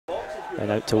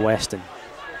Then out to Weston.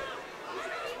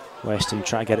 Weston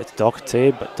trying to get it to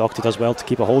Doherty, but Doherty does well to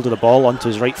keep a hold of the ball onto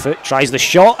his right foot, tries the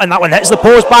shot, and that one hits the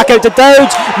post. Back out to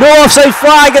Dowds, no offside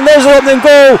flag, and there's the opening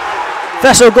goal.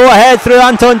 Thistle go ahead through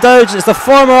Anton Dowds. It's the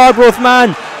former Arbroath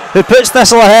man who puts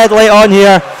Thistle ahead late on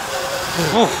here.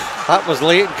 That was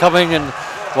late coming, and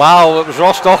wow, it was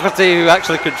Ross Doherty who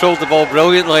actually controlled the ball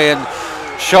brilliantly and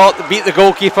beat the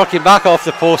goalkeeper, came back off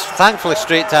the post, thankfully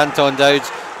straight to Anton Dowds.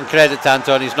 And credit to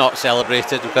Anton, he's not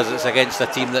celebrated because it's against a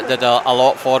team that did a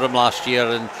lot for him last year,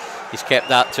 and he's kept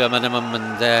that to a minimum,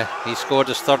 and he scored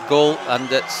his third goal,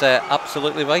 and it's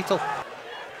absolutely vital.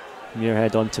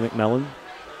 Muirhead on to McMillan.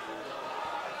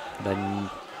 Then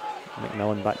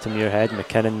McMillan back to Muirhead.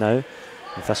 McKinnon now.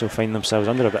 And Thistle find themselves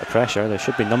under a bit of pressure. There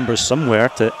should be numbers somewhere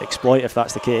to exploit if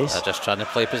that's the case. They're just trying to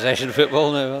play possession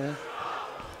football now, aren't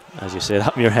they? As you say,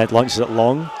 that Muirhead launches it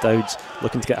long. Dowds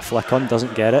looking to get a flick on,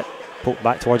 doesn't get it. Poked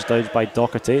back towards Dowds by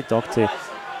Doherty. Doherty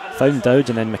found Dowds,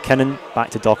 and then McKinnon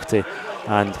back to Doherty.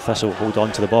 And Thistle hold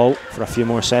on to the ball for a few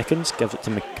more seconds. Gives it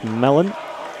to McMillan.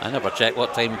 I never checked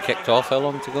what time kicked off, how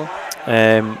long to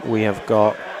go? We have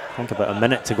got, I think, about a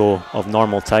minute to go of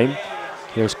normal time.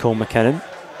 Here's Cole McKinnon.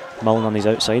 Mullen on his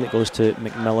outside. It goes to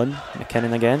McMillan.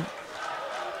 McKinnon again.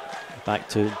 Back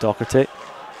to Doherty.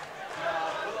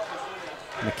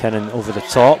 McKinnon over the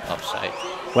top. Offside.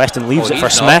 Weston leaves it for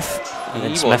Smith. And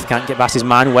then Smith can't get past his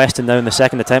man. Weston now in the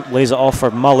second attempt lays it off for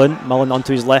Mullen. Mullen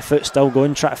onto his left foot, still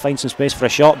going, trying to find some space for a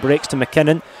shot. Breaks to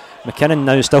McKinnon. McKinnon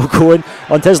now still going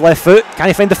onto his left foot. Can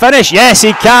he find the finish? Yes,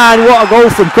 he can. What a goal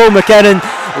from Cole McKinnon.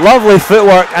 Lovely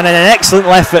footwork and an excellent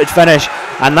left-footed finish.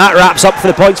 And that wraps up for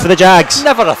the points for the Jags.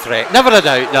 Never a threat, never a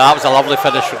doubt. No, that was a lovely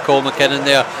finish from Cole McKinnon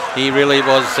there. He really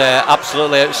was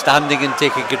absolutely outstanding in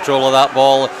taking control of that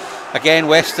ball. Again,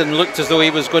 Weston looked as though he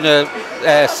was going to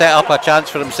set up a chance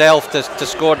for himself to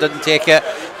score, didn't take it,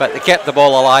 but they kept the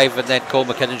ball alive, and then Cole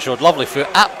McKinnon showed lovely foot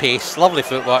at pace, lovely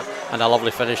footwork, and a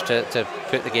lovely finish to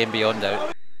put the game beyond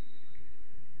doubt.